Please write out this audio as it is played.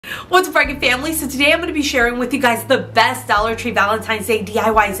What's up, Bracket family? So today I'm going to be sharing with you guys the best Dollar Tree Valentine's Day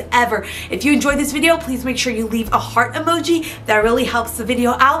DIYs ever. If you enjoyed this video, please make sure you leave a heart emoji. That really helps the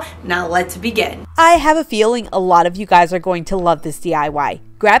video out. Now let's begin. I have a feeling a lot of you guys are going to love this DIY.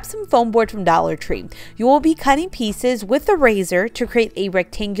 Grab some foam board from Dollar Tree. You will be cutting pieces with a razor to create a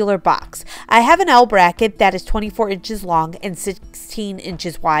rectangular box. I have an L bracket that is 24 inches long and 16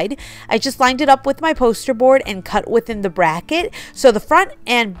 inches wide. I just lined it up with my poster board and cut within the bracket. So the front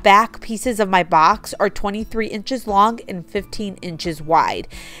and back pieces of my box are 23 inches long and 15 inches wide.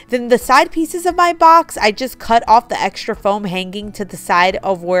 Then the side pieces of my box, I just cut off the extra foam hanging to the side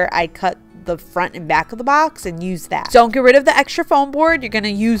of where I cut the front and back of the box and use that. Don't get rid of the extra foam board. You're going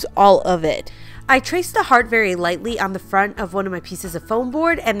to use all of it. I traced the heart very lightly on the front of one of my pieces of foam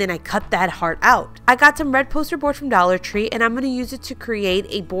board, and then I cut that heart out. I got some red poster board from Dollar Tree, and I'm going to use it to create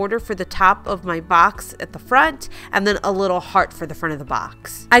a border for the top of my box at the front, and then a little heart for the front of the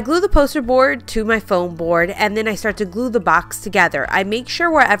box. I glue the poster board to my foam board, and then I start to glue the box together. I make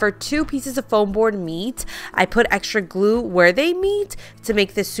sure wherever two pieces of foam board meet, I put extra glue where they meet to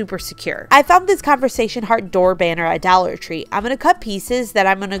make this super secure. I found this conversation heart door banner at Dollar Tree. I'm going to cut pieces that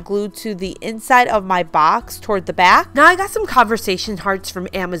I'm going to glue to the inside of my box toward the back. Now I got some conversation hearts from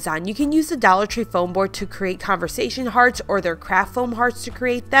Amazon. You can use the Dollar Tree foam board to create conversation hearts or their craft foam hearts to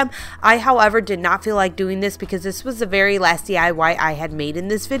create them. I, however, did not feel like doing this because this was the very last DIY I had made in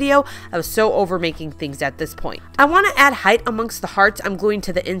this video. I was so over making things at this point. I want to add height amongst the hearts I'm gluing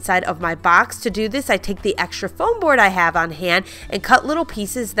to the inside of my box. To do this, I take the extra foam board I have on hand and cut little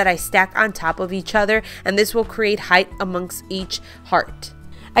pieces that I stack on top of each other, and this will create height amongst each heart.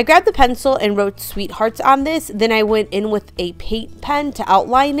 I grabbed the pencil and wrote sweethearts on this. Then I went in with a paint pen to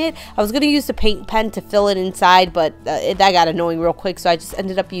outline it. I was going to use the paint pen to fill it inside, but that got annoying real quick, so I just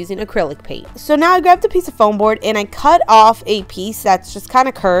ended up using acrylic paint. So now I grabbed a piece of foam board and I cut off a piece that's just kind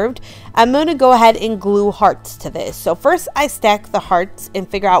of curved. I'm going to go ahead and glue hearts to this. So first I stack the hearts and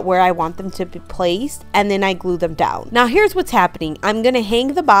figure out where I want them to be placed, and then I glue them down. Now here's what's happening. I'm going to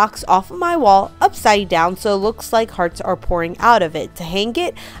hang the box off of my wall upside down so it looks like hearts are pouring out of it. To hang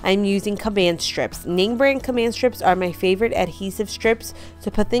it, I'm using command strips. Name brand command strips are my favorite adhesive strips to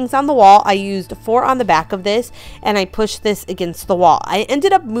put things on the wall. I used 4 on the back of this, and I pushed this against the wall. I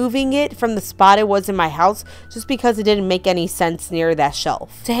ended up moving it from the spot it was in my house just because it didn't make any sense near that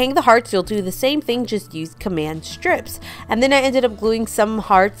shelf. To hang the hearts, you'll do the same thing, just use command strips. And then I ended up gluing some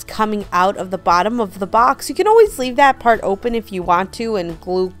hearts coming out of the bottom of the box. You can always leave that part open if you want to and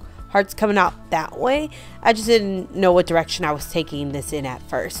glue hearts coming out that way. I just didn't know what direction I was taking this in at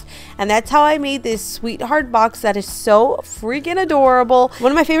first. And that's how I made this sweetheart box that is so freaking adorable.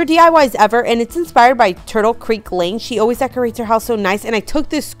 One of my favorite DIYs ever, and it's inspired by TURTLECREEKLANE. She always decorates her house so nice, and I took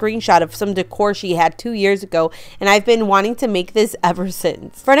this screenshot of some decor she had 2 years ago, and I've been wanting to make this ever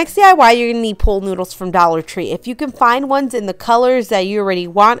since. For our next DIY, you're gonna need pool noodles from Dollar Tree. If you can find ones in the colors that you already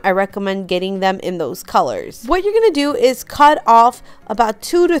want, I recommend getting them in those colors. What you're gonna do is cut off about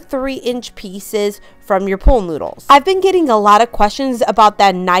 2 to 3 inch pieces from your pool noodles. I've been getting a lot of questions about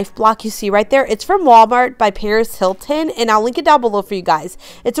that knife block you see right there. It's from Walmart by Paris Hilton, and I'll link it down below for you guys.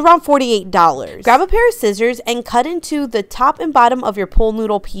 It's around $48. Grab a pair of scissors and cut into the top and bottom of your pool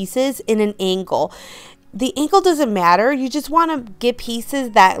noodle pieces in an angle. The angle doesn't matter. You just want to get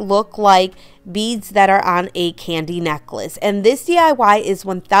pieces that look like beads that are on a candy necklace. And this DIY is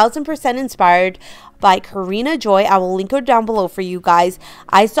 1000% inspired by KAARINJOY. I will link her down below for you guys.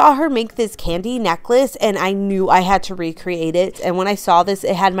 I saw her make this candy necklace and I knew I had to recreate it. And when I saw this,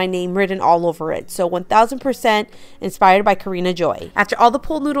 it had my name written all over it. So 1000% inspired by KAARINJOY. After all the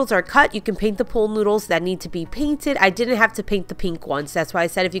pool noodles are cut, you can paint the pool noodles that need to be painted. I didn't have to paint the pink ones. That's why I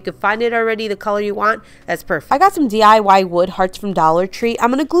said if you could find it already, the color you want, that's perfect. I got some DIY wood hearts from Dollar Tree.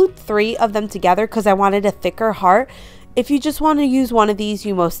 I'm going to glue 3 of them together because I wanted a thicker heart. If you just want to use one of these,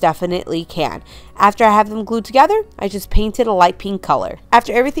 you most definitely can. After I have them glued together, I just painted a light pink color.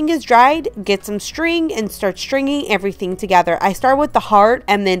 After everything is dried, get some string and start stringing everything together. I start with the heart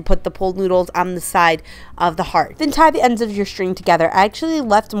and then put the pool noodles on the side of the heart. Then tie the ends of your string together. I actually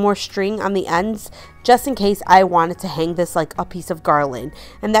left more string on the ends just in case I wanted to hang this like a piece of garland.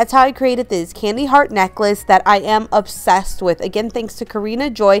 And that's how I created this candy heart necklace that I am obsessed with. Again, thanks to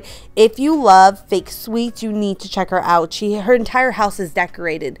KAARINJOY. If you love fake sweets, you need to check her out. Her entire house is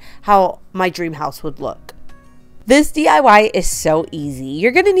decorated how my dream house would look. This DIY is so easy.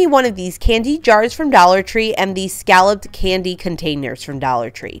 You're going to need one of these candy jars from Dollar Tree and these scalloped candy containers from Dollar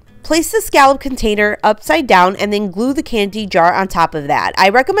Tree. Place the scalloped container upside down and then glue the candy jar on top of that. I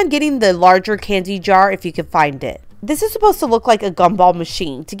recommend getting the larger candy jar if you can find it. This is supposed to look like a gumball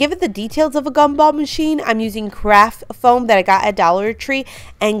machine. To give it the details of a gumball machine, I'm using craft foam that I got at Dollar Tree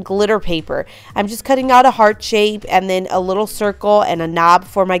and glitter paper. I'm just cutting out a heart shape and then a little circle and a knob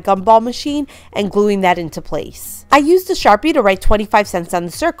for my gumball machine and gluing that into place. I used a Sharpie to write 25 cents on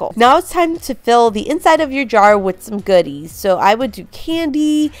the circle. Now it's time to fill the inside of your jar with some goodies. So I would do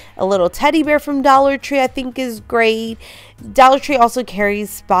candy, a little teddy bear from Dollar Tree I think is great. Dollar Tree also carries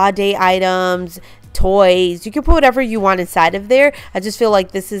spa day items, toys. You can put whatever you want inside of there. I just feel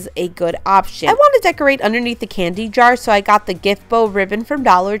like this is a good option. I want to decorate underneath the candy jar, so I got the gift bow ribbon from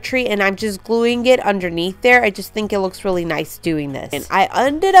Dollar Tree and I'm just gluing it underneath there. I just think it looks really nice doing this. And I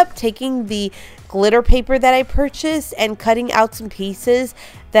ended up taking the glitter paper that I purchased and cutting out some pieces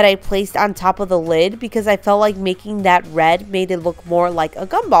that I placed on top of the lid because I felt like making that red made it look more like a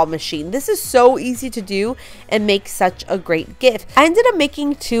gumball machine. This is so easy to do and make such a great gift. I ended up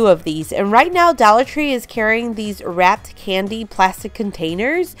making 2 of these, and right now Dollar Tree is carrying these wrapped candy plastic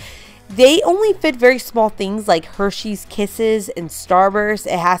containers. They only fit very small things like Hershey's Kisses and Starburst.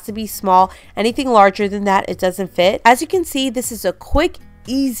 It has to be small. Anything larger than that, it doesn't fit. As you can see, this is a quick,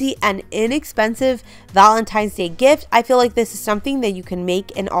 easy, and inexpensive Valentine's Day gift. I feel like this is something that you can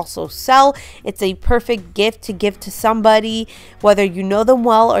make and also sell. It's a perfect gift to give to somebody, whether you know them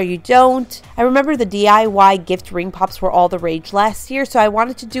well or you don't. I remember the DIY gift ring pops were all the rage last year, so I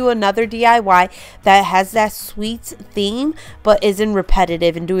wanted to do another DIY that has that sweet theme but isn't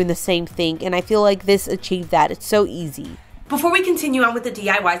repetitive and doing the same thing, and I feel like this achieved that. It's so easy. Before we continue on with the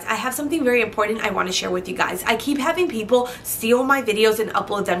DIYs, I have something very important I want to share with you guys. I keep having people steal my videos and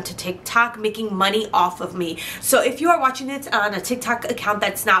upload them to TikTok, making money off of me. So if you are watching this on a TikTok account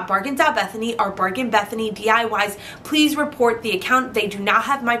that's not Bargain.Bethany or Bargain Bethany DIYs, please report the account. They do not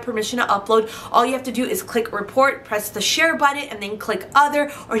have my permission to upload. All you have to do is click report, press the share button, and then click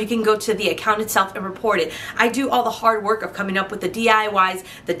other, or you can go to the account itself and report it. I do all the hard work of coming up with the DIYs,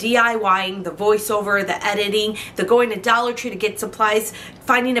 the DIYing, the voiceover, the editing, the going to Dollar Tree to get supplies,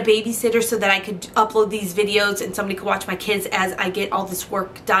 finding a babysitter so that I could upload these videos and somebody could watch my kids as I get all this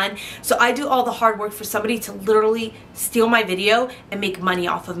work done. So I do all the hard work for somebody to literally steal my video and make money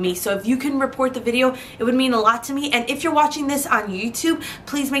off of me. So if you can report the video, it would mean a lot to me. And if you're watching this on YouTube,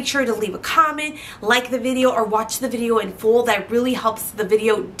 please make sure to leave a comment, like the video, or watch the video in full. That really helps the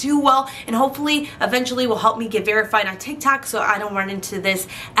video do well, and hopefully eventually will help me get verified on TikTok so I don't run into this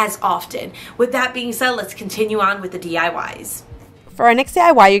as often. With that being said, let's continue on with the DIY. For our next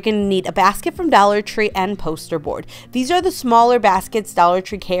DIY, you're going to need a basket from Dollar Tree and poster board. These are the smaller baskets Dollar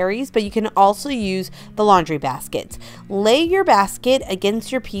Tree carries, but you can also use the laundry baskets. Lay your basket against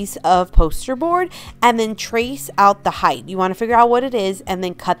your piece of poster board and then trace out the height. You want to figure out what it is and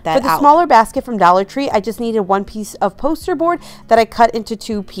then cut that out. For the smaller basket from Dollar Tree, I just needed 1 piece of poster board that I cut into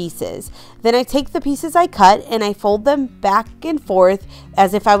 2 pieces. Then I take the pieces I cut and I fold them back and forth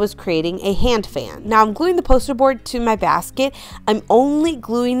as if I was creating a hand fan. Now I'm gluing the poster board to my basket. I'm only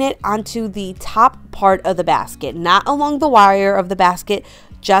gluing it onto the top part of the basket, not along the wire of the basket,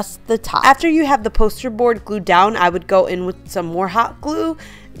 just the top. After you have the poster board glued down, I would go in with some more hot glue,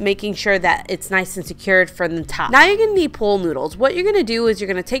 making sure that it's nice and secured from the top. Now you're going to need pool noodles. What you're going to do is you're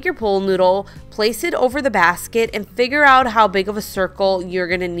going to take your pool noodle, place it over the basket, and figure out how big of a circle you're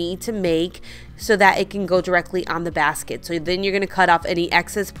going to need to make so that it can go directly on the basket. So then you're going to cut off any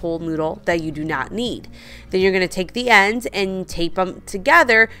excess pool noodle that you do not need. Then you're going to take the ends and tape them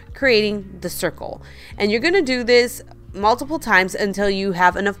together, creating the circle. And you're going to do this multiple times until you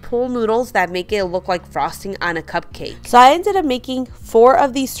have enough pool noodles that make it look like frosting on a cupcake. So I ended up making 4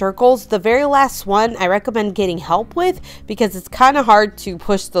 of these circles. The very last one I recommend getting help with because it's kind of hard to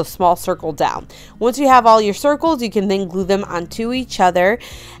push the small circle down. Once you have all your circles, you can then glue them onto each other.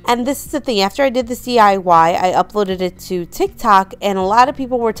 And this is the thing, after I did this DIY, I uploaded it to TikTok, and a lot of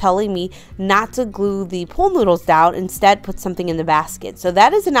people were telling me not to glue the pool noodles down, instead put something in the basket. So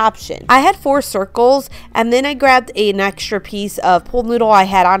that is an option. I had 4 circles, and then I grabbed an extra piece of pool noodle I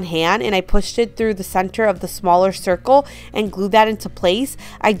had on hand and I pushed it through the center of the smaller circle and glued that into place.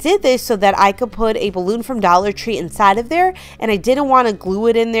 I did this so that I could put a balloon from Dollar Tree inside of there, and I didn't want to glue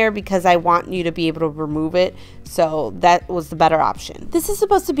it in there because I want you to be able to remove it. So that was the better option. This is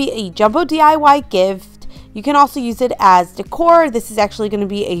supposed to be a jumbo DIY gift. You can also use it as decor. This is actually going to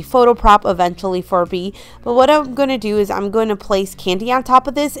be a photo prop eventually for me. But what I'm going to do is I'm going to place candy on top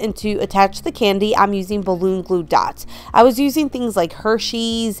of this, and to attach the candy, I'm using balloon glue dots. I was using things like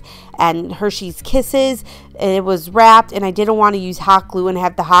Hershey's and Hershey's Kisses, it was wrapped, and I didn't want to use hot glue and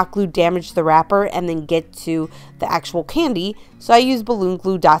have the hot glue damage the wrapper and then get to the actual candy, so I used balloon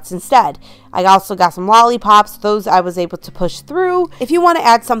glue dots instead. I also got some lollipops. Those I was able to push through. If you want to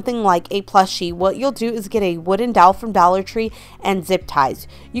add something like a plushie, what you'll do is get a wooden dowel from Dollar Tree and zip ties.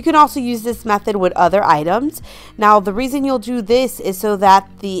 You can also use this method with other items. Now, the reason you'll do this is so that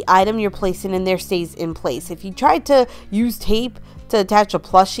the item you're placing in there stays in place. If you try to use tape to attach a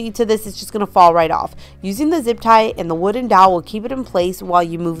plushie to this, it's just going to fall right off. Using the zip tie and the wooden dowel will keep it in place while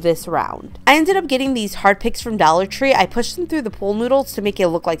you move this around. I ended up getting these hard picks from Dollar Tree. I pushed them through the pool noodles to make it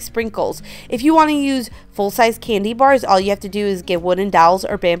look like sprinkles. If you want to use full-size candy bars, all you have to do is get wooden dowels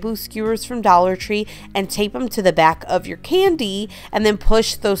or bamboo skewers from Dollar Tree and tape them to the back of your candy and then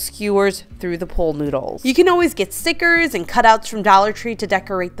push those skewers through the pool noodles. You can always get stickers and cutouts from Dollar Tree to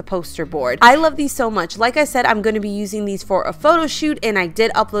decorate the poster board. I love these so much. Like I said, I'm going to be using these for a photo shoot, and I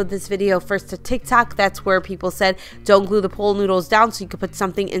did upload this video first to TikTok. That's where people said don't glue the pool noodles down so you could put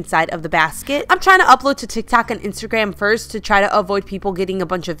something inside of the basket. I'm trying to upload to TikTok and Instagram first to try to avoid people getting a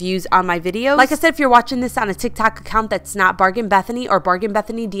bunch of views on my videos. Like I said, if you're watching this on a TikTok account that's not Bargain Bethany or Bargain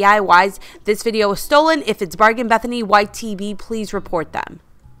Bethany DIYs, this video was stolen. If it's Bargain Bethany YTB, please report them.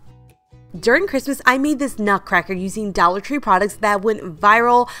 During Christmas, I made this nutcracker using Dollar Tree products that went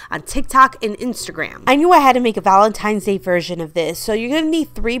viral on TikTok and Instagram. I knew I had to make a Valentine's Day version of this, so you're going to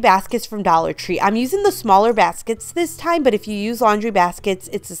need 3 baskets from Dollar Tree. I'm using the smaller baskets this time, but if you use laundry baskets,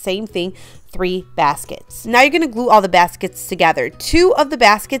 it's the same thing. 3 baskets. Now you're going to glue all the baskets together. 2 of the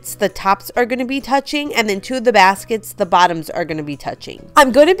baskets, the tops are going to be touching, and then 2 of the baskets, the bottoms are going to be touching.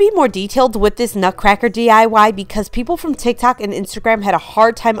 I'm going to be more detailed with this nutcracker DIY because people from TikTok and Instagram had a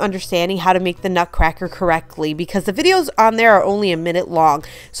hard time understanding how to make the nutcracker correctly because the videos on there are only a minute long,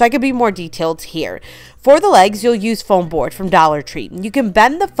 so I could be more detailed here. For the legs, you'll use foam board from Dollar Tree. You can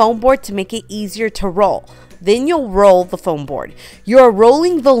bend the foam board to make it easier to roll. Then you'll roll the foam board. You're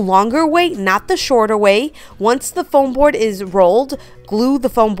rolling the longer way, not the shorter way. Once the foam board is rolled, glue the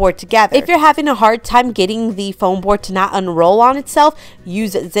foam board together. If you're having a hard time getting the foam board to not unroll on itself,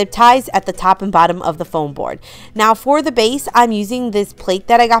 use zip ties at the top and bottom of the foam board. Now for the base, I'm using this plate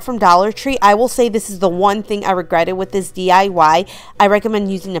that I got from Dollar Tree. I will say this is the one thing I regretted with this DIY. I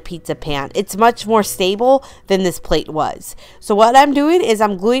recommend using a pizza pan. It's much more stable than this plate was. So what I'm doing is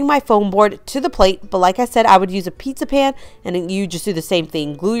I'm gluing my foam board to the plate, but like I said, I would use a pizza pan, and you just do the same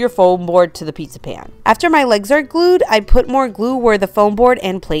thing. Glue your foam board to the pizza pan. After my legs are glued, I put more glue where the foam board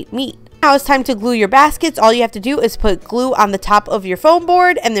and plate meet. Now it's time to glue your baskets. All you have to do is put glue on the top of your foam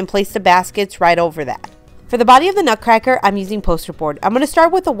board and then place the baskets right over that. For the body of the nutcracker, I'm using poster board. I'm going to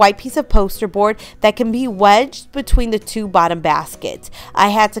start with a white piece of poster board that can be wedged between the 2 bottom baskets. I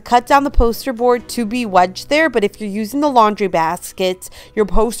had to cut down the poster board to be wedged there, but if you're using the laundry baskets, your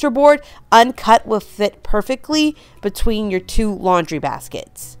poster board uncut will fit perfectly between your 2 laundry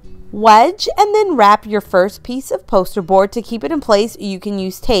baskets. Wedge and then wrap your first piece of poster board. To keep it in place, you can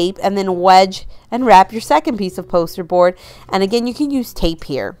use tape, and then wedge and wrap your second piece of poster board, and again you can use tape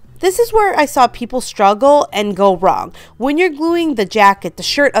here. This is where I saw people struggle and go wrong. When you're gluing the jacket, the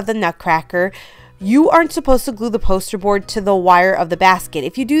shirt of the nutcracker, you aren't supposed to glue the poster board to the wire of the basket.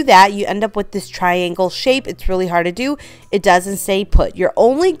 If you do that, you end up with this triangle shape. It's really hard to do. It doesn't stay put. You're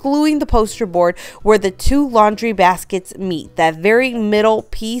only gluing the poster board where the 2 laundry baskets meet. That very middle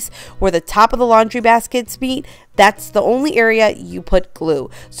piece where the top of the laundry baskets meet, that's the only area you put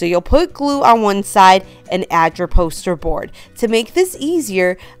glue. So you'll put glue on one side and add your poster board. To make this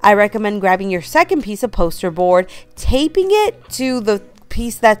easier, I recommend grabbing your second piece of poster board, taping it to the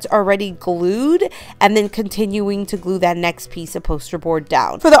piece that's already glued, and then continuing to glue that next piece of poster board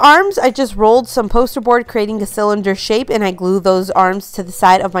down. For the arms, I just rolled some poster board creating a cylinder shape, and I glued those arms to the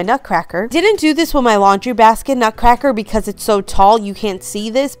side of my nutcracker. Didn't do this with my laundry basket nutcracker because it's so tall you can't see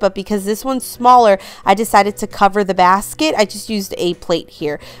this, but because this one's smaller, I decided to cover the basket. I just used a plate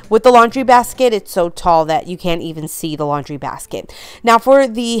here. With the laundry basket, it's so tall that you can't even see the laundry basket. Now for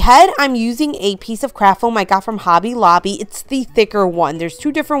the head, I'm using a piece of craft foam I got from Hobby Lobby. It's the thicker one. There's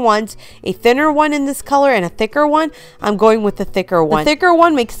 2 different ones, a thinner one in this color and a thicker one. I'm going with the thicker one. The thicker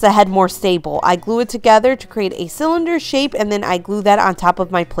one makes the head more stable. I glue it together to create a cylinder shape, and then I glue that on top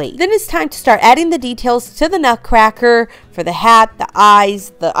of my plate. Then it's time to start adding the details to the nutcracker for the hat, the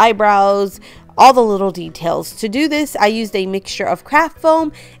eyes, the eyebrows, all the little details. To do this, I used a mixture of craft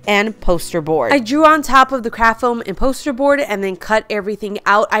foam and poster board. I drew on top of the craft foam and poster board and then cut everything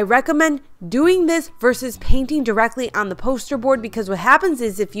out. I recommend doing this versus painting directly on the poster board because what happens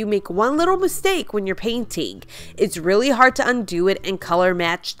is if you make one little mistake when you're painting, it's really hard to undo it and color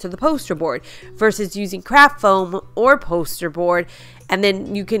match to the poster board versus using craft foam or poster board and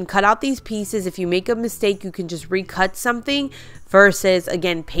then you can cut out these pieces. If you make a mistake, you can just recut something, versus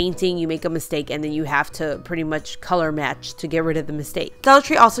again painting, you make a mistake and then you have to pretty much color match to get rid of the mistake. Dollar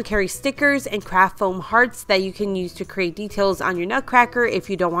Tree also carries stickers and craft foam hearts that you can use to create details on your nutcracker if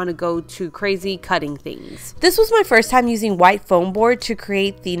you don't want to go too crazy cutting things. This was my first time using white foam board to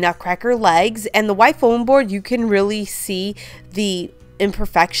create the nutcracker legs, and the white foam board, you can really see the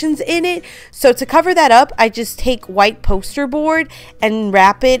imperfections in it. So to cover that up, I just take white poster board and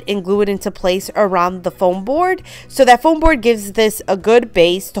wrap it and glue it into place around the foam board. So that foam board gives this a good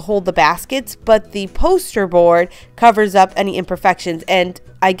base to hold the baskets, but the poster board covers up any imperfections. And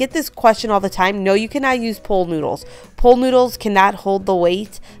I get this question all the time. No, you cannot use pole noodles. Pole noodles cannot hold the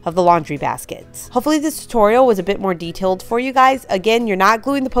weight of the laundry baskets. Hopefully this tutorial was a bit more detailed for you guys. Again, you're not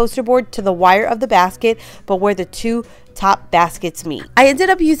gluing the poster board to the wire of the basket, but where the two top baskets meet. I ended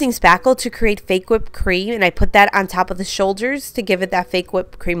up using spackle to create fake whipped cream, and I put that on top of the shoulders to give it that fake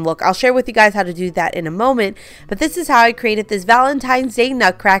whipped cream look. I'll share with you guys how to do that in a moment, but this is how I created this Valentine's Day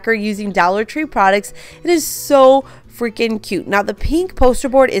nutcracker using Dollar Tree products. It is so freaking cute. Now the pink poster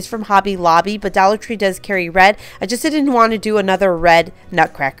board is from Hobby Lobby, but Dollar Tree does carry red. I just didn't want to do another red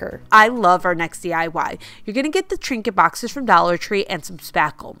nutcracker. I love our next DIY. You're going to get the trinket boxes from Dollar Tree and some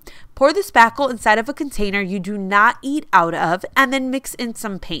spackle. Pour the spackle inside of a container you do not eat out of, and then mix in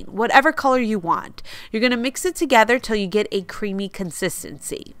some paint, whatever color you want. You're going to mix it together till you get a creamy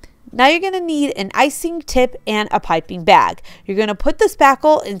consistency. Now you're going to need an icing tip and a piping bag. You're going to put the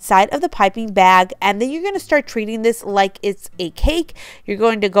spackle inside of the piping bag, and then you're going to start treating this like it's a cake. You're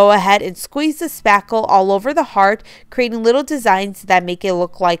going to go ahead and squeeze the spackle all over the heart, creating little designs that make it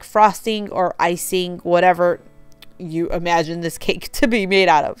look like frosting or icing, whatever you imagine this cake to be made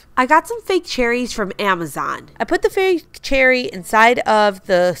out of. I got some fake cherries from Amazon. I put the fake cherry inside of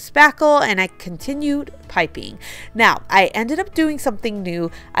the spackle and I continued piping. Now, I ended up doing something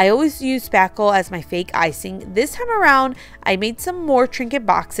new. I always use spackle as my fake icing. This time around, I made some more trinket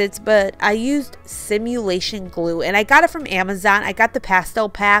boxes, but I used simulation glue, and I got it from Amazon. I got the pastel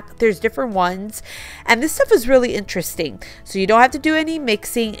pack. There's different ones, and this stuff is really interesting. So you don't have to do any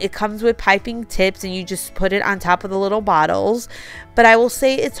mixing. It comes with piping tips, and you just put it on top of the little bottles. But I will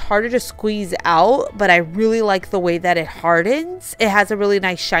say it's harder to squeeze out, but I really like the way that it hardens. It has a really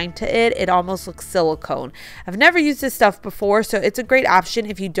nice shine to it. It almost looks silicone. I've never used this stuff before, so it's a great option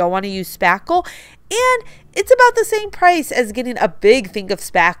if you don't want to use spackle. And it's about the same price as getting a big thing of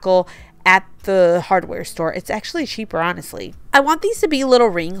spackle at the hardware store. It's actually cheaper, honestly. I want these to be little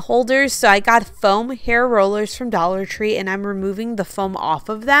ring holders, so I got foam hair rollers from Dollar Tree, and I'm removing the foam off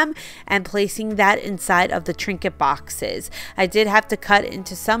of them and placing that inside of the trinket boxes. I did have to cut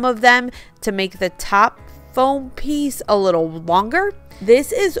into some of them to make the top foam piece a little longer.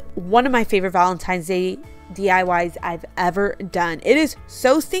 This is one of my favorite Valentine's Day DIYs I've ever done. It is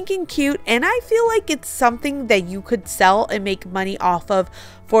so stinking cute, and I feel like it's something that you could sell and make money off of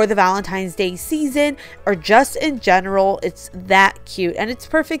for the Valentine's Day season, or just in general. It's that cute, and it's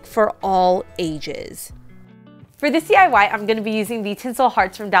perfect for all ages. For this DIY, I'm going to be using the tinsel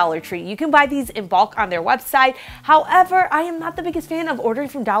hearts from Dollar Tree. You can buy these in bulk on their website. However, I am not the biggest fan of ordering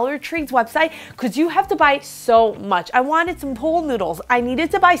from Dollar Tree's website because you have to buy so much. I wanted some pool noodles. I needed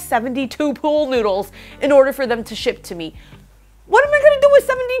to buy 72 pool noodles in order for them to ship to me. What am I going to do with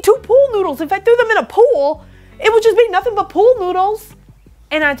 72 pool noodles? If I threw them in a pool, it would just be nothing but pool noodles.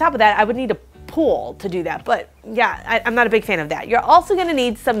 And on top of that, I would need a pool to do that. But yeah, I'm not a big fan of that. You're also going to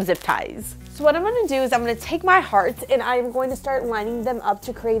need some zip ties. So what I'm going to do is I'm going to take my hearts and I'm going to start lining them up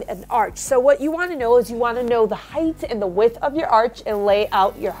to create an arch. So what you want to know is you want to know the height and the width of your arch and lay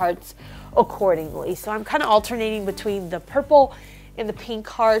out your hearts accordingly. So I'm kind of alternating between the purple and the pink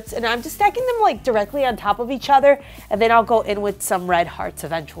hearts, and I'm just stacking them like directly on top of each other, and then I'll go in with some red hearts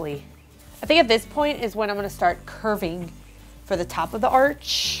eventually. I think at this point is when I'm going to start curving for the top of the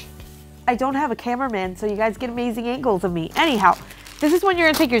arch. I don't have a cameraman, so you guys get amazing angles of me. Anyhow, this is when you're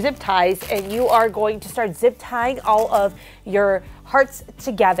going to take your zip ties and you are going to start zip tying all of your hearts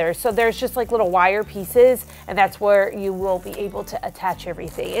together. So there's just like little wire pieces, and that's where you will be able to attach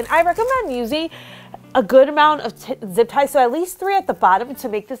everything. And I recommend using a good amount of zip ties, so at least 3 at the bottom to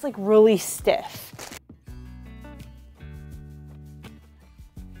make this like really stiff.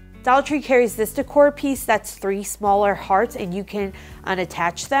 Dollar Tree carries this decor piece that's 3 smaller hearts, and you can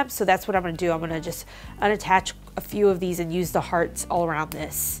unattach them. So that's what I'm going to do. I'm going to just unattach a few of these and use the hearts all around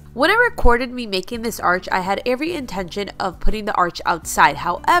this. When I recorded me making this arch, I had every intention of putting the arch outside.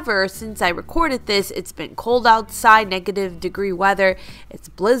 However, since I recorded this, it's been cold outside, -degree weather, it's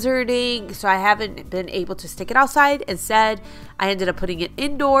blizzarding, so I haven't been able to stick it outside. Instead, I ended up putting it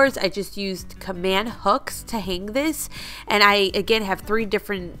indoors. I just used command hooks to hang this, and I again have 3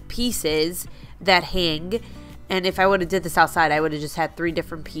 different pieces that hang. And if I would have did this outside, I would have just had 3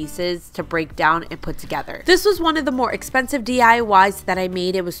 different pieces to break down and put together. This was one of the more expensive DIYs that I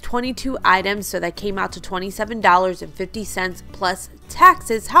made. It was 22 items, so that came out to $27.50 plus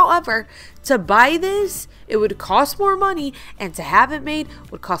taxes. However, to buy this, it would cost more money, and to have it made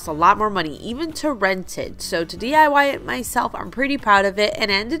would cost a lot more money, even to rent it. So to DIY it myself, I'm pretty proud of it,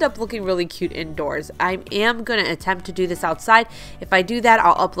 and it ended up looking really cute indoors. I am going to attempt to do this outside. If I do that,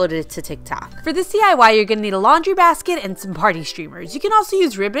 I'll upload it to TikTok. For this DIY, you're going to need a laundry basket and some party streamers. You can also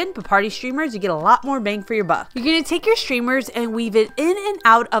use ribbon, but party streamers, you get a lot more bang for your buck. You're going to take your streamers and weave it in and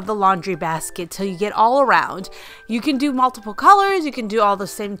out of the laundry basket till you get all around. You can do multiple colors, you can do all the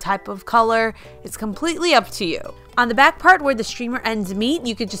same type of color. It's completely up to you. On the back part where the streamer ends meet,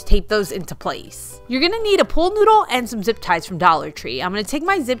 you could just tape those into place. You're going to need a pool noodle and some zip ties from Dollar Tree. I'm going to take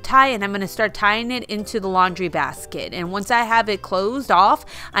my zip tie and I'm going to start tying it into the laundry basket. And once I have it closed off,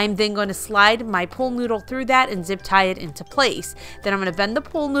 I'm then going to slide my pool noodle through that and zip tie it into place. Then I'm going to bend the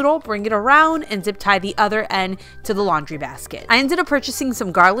pool noodle, bring it around, and zip tie the other end to the laundry basket. I ended up purchasing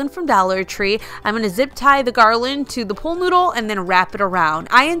some garland from Dollar Tree. I'm going to zip tie the garland to the pool noodle and then wrap it around.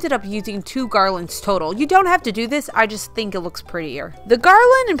 I ended up using 2 garlands total. You don't have to do this. I just think it looks prettier. The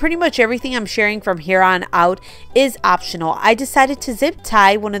garland and pretty much everything I'm sharing from here on out is optional. I decided to zip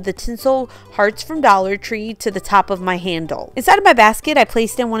tie one of the tinsel hearts from Dollar Tree to the top of my handle. Inside of my basket, I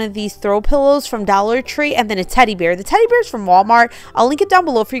placed in one of these throw pillows from Dollar Tree and then a teddy bear. The teddy bear's from Walmart. I'll link it down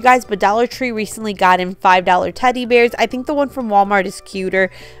below for you guys, but Dollar Tree recently got in $5 teddy bears. I think the one from Walmart is cuter,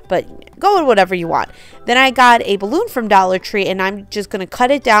 but go with whatever you want. Then I got a balloon from Dollar Tree and I'm just going to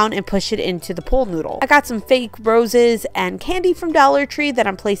cut it down and push it into the pool noodle. I got some fake roses and candy from Dollar Tree that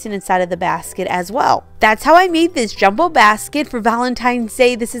I'm placing inside of the basket as well. That's how I made this jumbo basket for Valentine's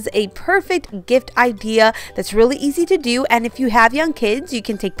Day. This is a perfect gift idea that's really easy to do, and if you have young kids, you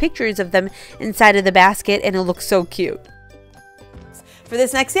can take pictures of them inside of the basket and it looks so cute. For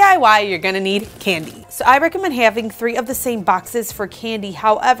this next DIY, you're going to need candy. So I recommend having 3 of the same boxes for candy.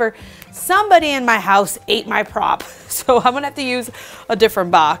 However, somebody in my house ate my prop, so I'm going to have to use a different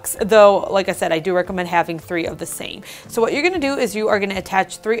box. Though, like I said, I do recommend having 3 of the same. So what you're going to do is you are going to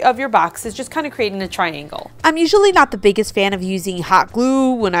attach 3 of your boxes, just kind of creating a triangle. I'm usually not the biggest fan of using hot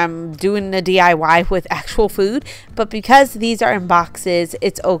glue when I'm doing a DIY with actual food, but because these are in boxes,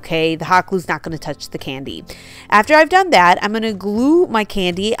 it's okay. The hot glue's not going to touch the candy. After I've done that, I'm going to glue my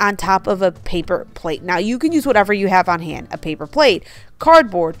candy on top of a paper plate. Now you can use whatever you have on hand, a paper plate,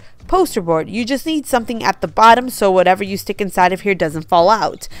 cardboard, poster board. You just need something at the bottom so whatever you stick inside of here doesn't fall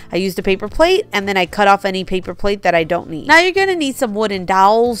out. I used a paper plate and then I cut off any paper plate that I don't need. Now you're going to need some wooden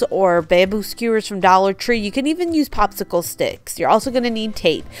dowels or bamboo skewers from Dollar Tree. You can even use popsicle sticks. You're also going to need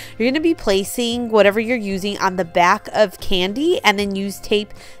tape. You're going to be placing whatever you're using on the back of candy and then use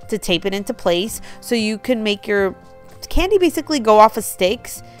tape to tape it into place so you can make your candy basically go off of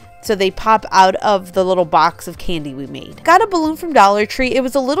sticks so they pop out of the little box of candy we made. Got a balloon from Dollar Tree. It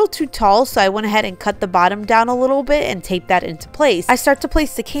was a little too tall, so I went ahead and cut the bottom down a little bit and taped that into place. I start to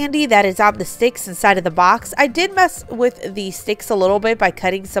place the candy that is on the sticks inside of the box. I did mess with the sticks a little bit by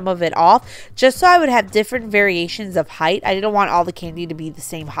cutting some of it off, just so I would have different variations of height. I didn't want all the candy to be the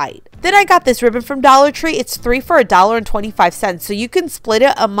same height. Then I got this ribbon from Dollar Tree. It's 3 for $1.25, so you can split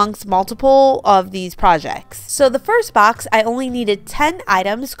it amongst multiple of these projects. So the first box, I only needed 10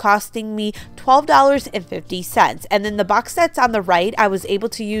 items, costing me $12.50. And then the box that's on the right, I was able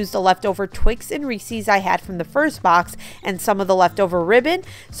to use the leftover Twix and Reese's I had from the first box and some of the leftover ribbon.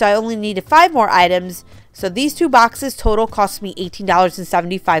 So I only needed 5 more items. So these 2 boxes total cost me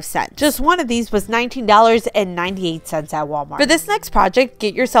 $18.75. Just one of these was $19.98 at Walmart. For this next project,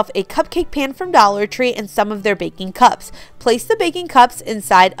 get yourself a cupcake pan from Dollar Tree and some of their baking cups. Place the baking cups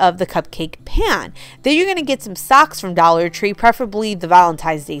inside of the cupcake pan. Then you're going to get some socks from Dollar Tree, preferably the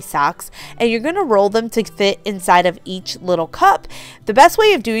Valentine's Day socks, and you're going to roll them to fit inside of each little cup. The best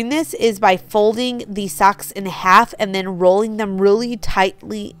way of doing this is by folding the socks in half and then rolling them really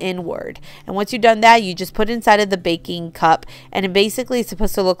tightly inward. And once you've done that, you just put inside of the baking cup, and it basically is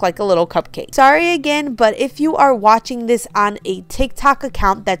supposed to look like a little cupcake. Sorry again, but if you are watching this on a TikTok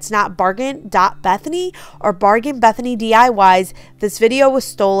account that's not bargain.bethany or Bargain Bethany DIYs, this video was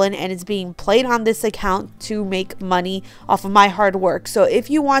stolen and it's being played on this account to make money off of my hard work. So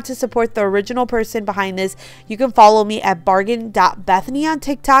if you want to support the original person behind this, you can follow me at bargain.bethany on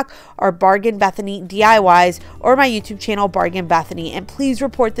TikTok or Bargain Bethany DIYs or my YouTube channel Bargain Bethany. And please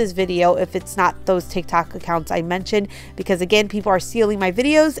report this video if it's not those TikTok accounts I mentioned, because again, people are stealing my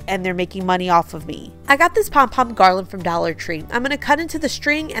videos and they're making money off of me. I got this pom-pom garland from Dollar Tree. I'm going to cut into the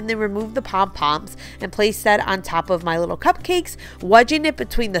string and then remove the pom-poms and place that on top of my little cupcakes, wedging it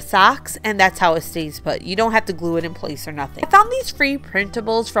between the socks, and that's how it stays put. You don't have to glue it in place or nothing. I found these free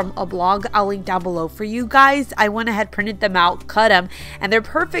printables from a blog I'll link down below for you guys. I went ahead, printed them out, cut them, and they're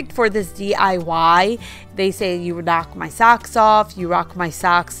perfect for this DIY. They say you knock my socks off, you rock my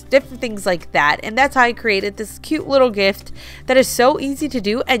socks, different things like that. And that's how I created this cute little gift that is so easy to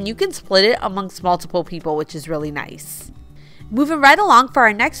do, and you can split it amongst multiple people, which is really nice. Moving right along, for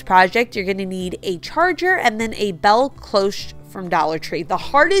our next project, you're going to need a charger and then a bell cloche from Dollar Tree. The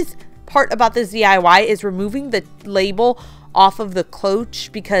hardest part about this DIY is removing the label off of the cloche,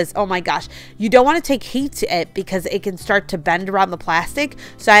 because oh my gosh, you don't want to take heat to it because it can start to bend around the plastic.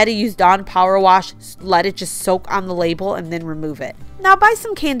 So I had to use Dawn Power Wash, let it just soak on the label, and then remove it. Now buy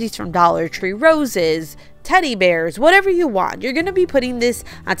some candies from Dollar Tree, roses, teddy bears, whatever you want. You're going to be putting this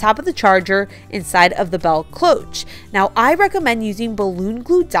on top of the charger inside of the bell cloche. Now I recommend using balloon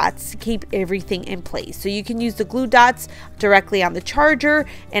glue dots to keep everything in place. So you can use the glue dots directly on the charger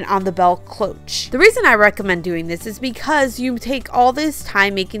and on the bell cloche. The reason I recommend doing this is because you take all this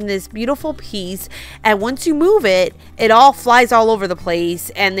time making this beautiful piece, and once you move it, it all flies all over the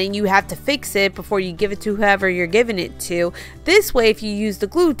place, and then you have to fix it before you give it to whoever you're giving it to. This way, if you use the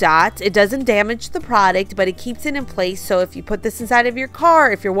glue dots, it doesn't damage the product, but it keeps it in place. So if you put this inside of your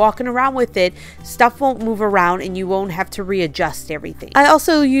car, if you're walking around with it, stuff won't move around and you won't have to readjust everything. I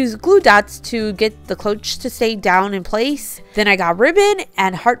also use glue dots to get the cloche to stay down in place. Then I got ribbon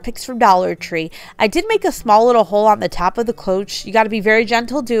and heart picks from Dollar Tree. I did make a small little hole on the top of the cloche. You got to be very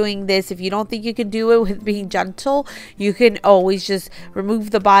gentle doing this. If you don't think you can do it with being gentle, you can always just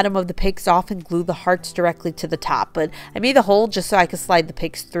remove the bottom of the picks off and glue the hearts directly to the top. But I made the hole just so I could slide the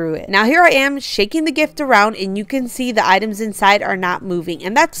picks through it. Now here I am shaking the gift around, and you can see the items inside are not moving,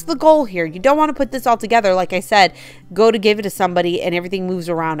 and that's the goal here. You don't want to put this all together, like I said, go to give it to somebody and everything moves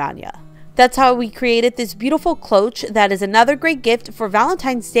around on you. That's how we created this beautiful cloche that is another great gift for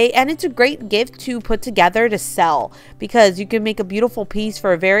Valentine's Day, and it's a great gift to put together to sell because you can make a beautiful piece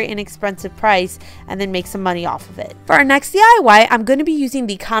for a very inexpensive price and then make some money off of it. For our next DIY, I'm going to be using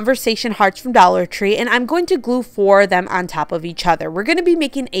the conversation hearts from Dollar Tree, and I'm going to glue 4 of them on top of each other. We're going to be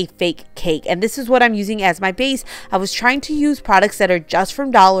making a fake cake, and this is what I'm using as my base. I was trying to use products that are just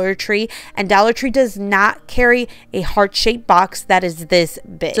from Dollar Tree, and Dollar Tree does not carry a heart-shaped box that is this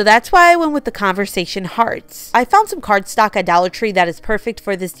big. So that's why I went with the conversation hearts. I found some cardstock at Dollar Tree that is perfect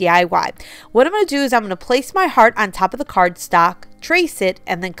for this DIY. What I'm going to do is I'm going to place my heart on top of the cardstock, trace it,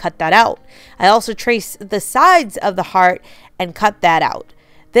 and then cut that out. I also trace the sides of the heart and cut that out.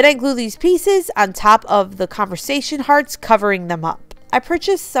 Then I glue these pieces on top of the conversation hearts, covering them up. I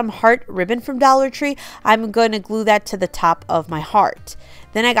purchased some heart ribbon from Dollar Tree. I'm going to glue that to the top of my heart.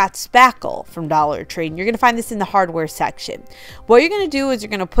 Then I got spackle from Dollar Tree, and you're going to find this in the hardware section. What you're going to do is you're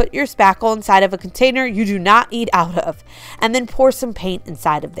going to put your spackle inside of a container you do not eat out of, and then pour some paint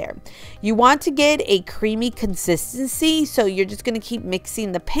inside of there. You want to get a creamy consistency, so you're just going to keep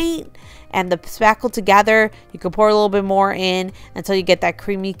mixing the paint and the spackle together. You can pour a little bit more in until you get that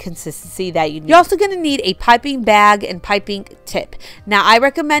creamy consistency that you need. You're also going to need a piping bag and piping tip. Now, I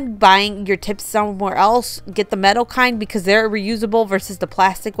recommend buying your tips somewhere else. Get the metal kind because they're reusable versus the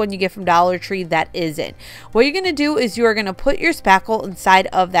plastic one you get from Dollar Tree that isn't. What you're going to do is you are going to put your spackle inside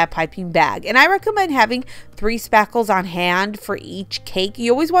of that piping bag. And I recommend having 3 spackles on hand for each cake.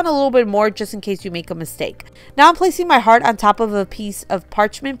 You always want a little bit more just in case you make a mistake. Now I'm placing my heart on top of a piece of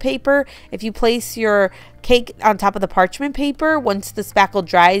parchment paper. If you place your cake on top of the parchment paper, once the spackle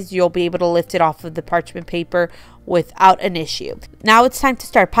dries, you'll be able to lift it off of the parchment paper without an issue. Now it's time to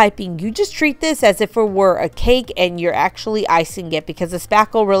start piping. You just treat this as if it were a cake and you're actually icing it, because the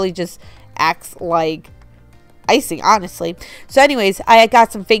spackle really just acts like icing, honestly. So anyways, I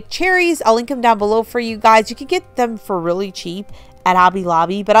got some fake cherries. I'll link them down below for you guys. You can get them for really cheap at Hobby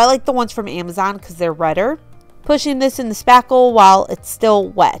Lobby, but I like the ones from Amazon because they're redder. pushing this in the spackle while it's still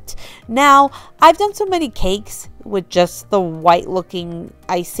wet. Now, I've done so many cakes with just the white looking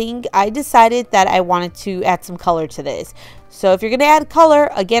icing, I decided that I wanted to add some color to this. So if you're going to add color,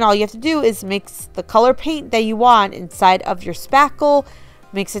 again, all you have to do is mix the color paint that you want inside of your spackle,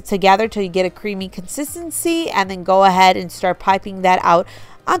 mix it together till you get a creamy consistency, and then go ahead and start piping that out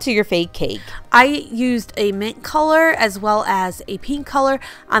onto your fake cake. I used a mint color as well as a pink color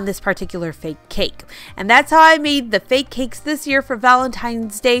on this particular fake cake. And that's how I made the fake cakes this year for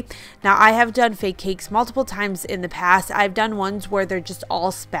Valentine's Day. Now, I have done fake cakes multiple times in the past. I've done ones where they're just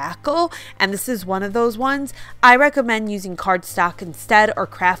all spackle, and this is one of those ones. I recommend using cardstock instead, or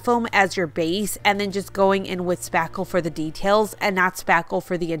craft foam as your base, and then just going in with spackle for the details and not spackle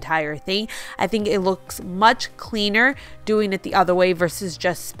for the entire thing. I think it looks much cleaner doing it the other way versus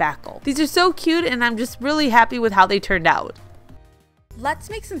just spackle. These are so cute, and I'm just really happy with how they turned out. Let's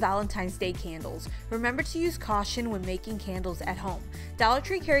make some Valentine's Day candles. Remember to use caution when making candles at home. Dollar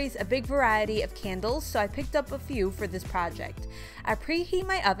Tree carries a big variety of candles, so I picked up a few for this project. I preheat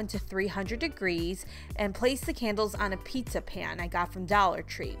my oven to 300 degrees and place the candles on a pizza pan I got from Dollar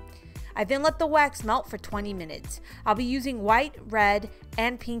Tree. I then let the wax melt for 20 minutes. I'll be using white, red,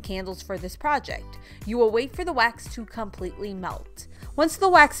 and pink candles for this project. You will wait for the wax to completely melt. Once the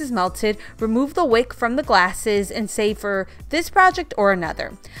wax is melted, remove the wick from the glasses and save for this project or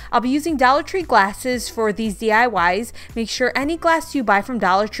another. I'll be using Dollar Tree glasses for these DIYs. Make sure any glass you buy from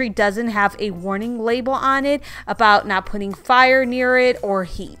Dollar Tree doesn't have a warning label on it about not putting fire near it or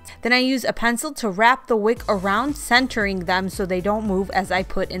heat. Then I use a pencil to wrap the wick around, centering them so they don't move as I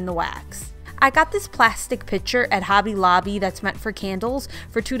put in the wax. I got this plastic pitcher at Hobby Lobby that's meant for candles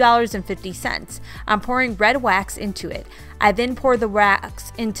for $2.50. I'm pouring red wax into it. I then pour the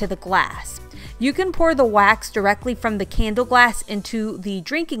wax into the glass. You can pour the wax directly from the candle glass into the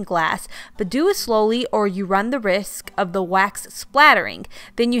drinking glass, but do it slowly or you run the risk of the wax splattering.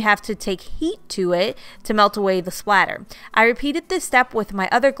 Then you have to take heat to it to melt away the splatter. I repeated this step with my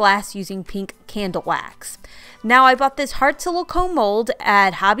other glass using pink candle wax. Now I bought this heart silicone mold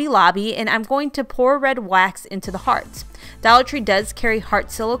at Hobby Lobby, and I'm going to pour red wax into the hearts. Dollar Tree does carry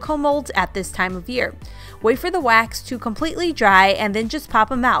heart silicone molds at this time of year. Wait for the wax to completely dry and then just pop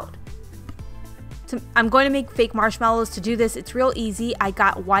them out. I'm going to make fake marshmallows. To do this, it's real easy. I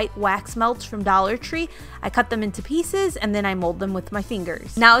got white wax melts from Dollar Tree. I cut them into pieces and then I mold them with my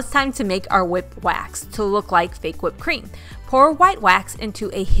fingers. Now it's time to make our whipped wax to look like fake whipped cream. Pour white wax into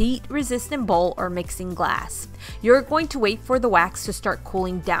a heat-resistant bowl or mixing glass. You're going to wait for the wax to start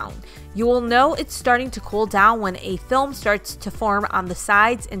cooling down. You will know it's starting to cool down when a film starts to form on the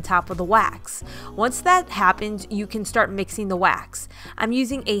sides and top of the wax. Once that happens, you can start mixing the wax. I'm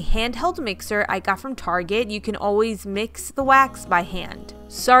using a handheld mixer I got from Target. You can always mix the wax by hand.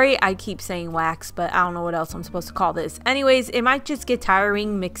 Sorry, I keep saying wax, but I don't know what else I'm supposed to call this. Anyways, it might just get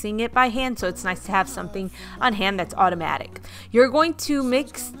tiring mixing it by hand, so it's nice to have something on hand that's automatic. You're going to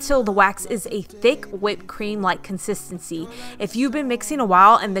mix till the wax is a thick whipped cream-like consistency. If you've been mixing a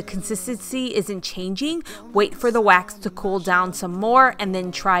while and the consistency isn't changing, wait for the wax to cool down some more and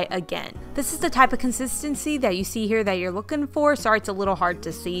then try again. This is the type of consistency that you see here that you're looking for. Sorry, it's a little hard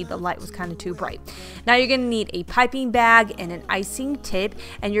to see. The light was kind of too bright. Now you're going to need a piping bag and an icing tip,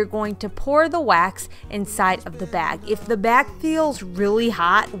 and you're going to pour the wax inside of the bag. If the bag feels really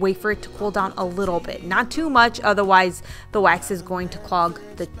hot, wait for it to cool down a little bit. Not too much, otherwise the wax is going to clog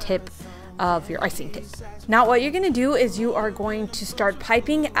the tip of your icing tip. Now what you're going to do is you are going to start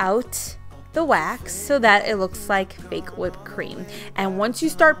piping out the wax so that it looks like fake whipped cream. And once you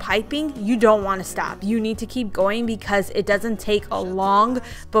start piping, you don't want to stop. You need to keep going because it doesn't take long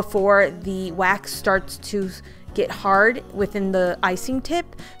before the wax starts to get hard within the icing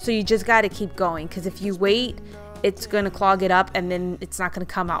tip. So you just got to keep going, because if you wait, it's going to clog it up and then it's not going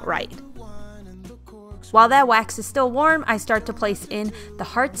to come out right. While that wax is still warm, I start to place in the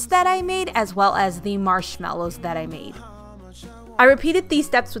hearts that I made as well as the marshmallows that I made. I repeated these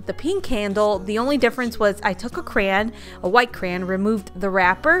steps with the pink candle. The only difference was I took a crayon, a white crayon, removed the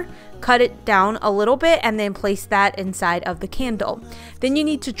wrapper, cut it down a little bit, and then placed that inside of the candle. Then you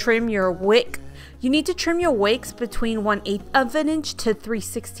need to trim your wick. You need to trim your wicks between 1/8 of an inch to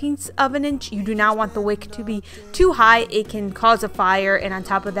 3/16 of an inch. You do not want the wick to be too high. It can cause a fire, and on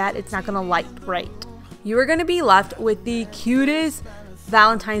top of that, it's not going to light right. You are going to be left with the cutest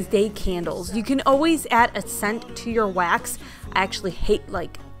Valentine's Day candles. You can always add a scent to your wax. I actually hate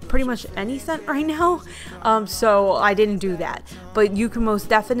like pretty much any scent right now, so I didn't do that. But you can most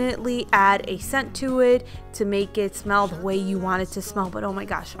definitely add a scent to it to make it smell the way you want it to smell. But oh my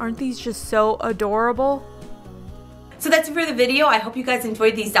gosh, aren't these just so adorable? So that's it for the video. I hope you guys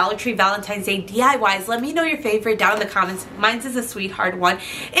enjoyed these Dollar Tree Valentine's Day DIYs. Let me know your favorite down in the comments. Mine's is a sweetheart one.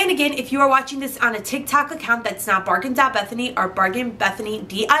 And again, if you are watching this on a TikTok account that's not Bargain.Bethany or Bargain Bethany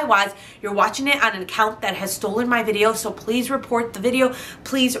DIYs, you're watching it on an account that has stolen my video. So please report the video.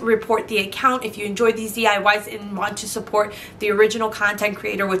 Please report the account. If you enjoyed these DIYs and want to support the original content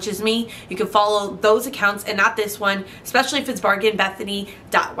creator, which is me, you can follow those accounts and not this one, especially if it's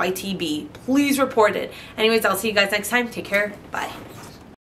BargainBethany.ytb. Please report it. Anyways, I'll see you guys next time. Take care. Bye.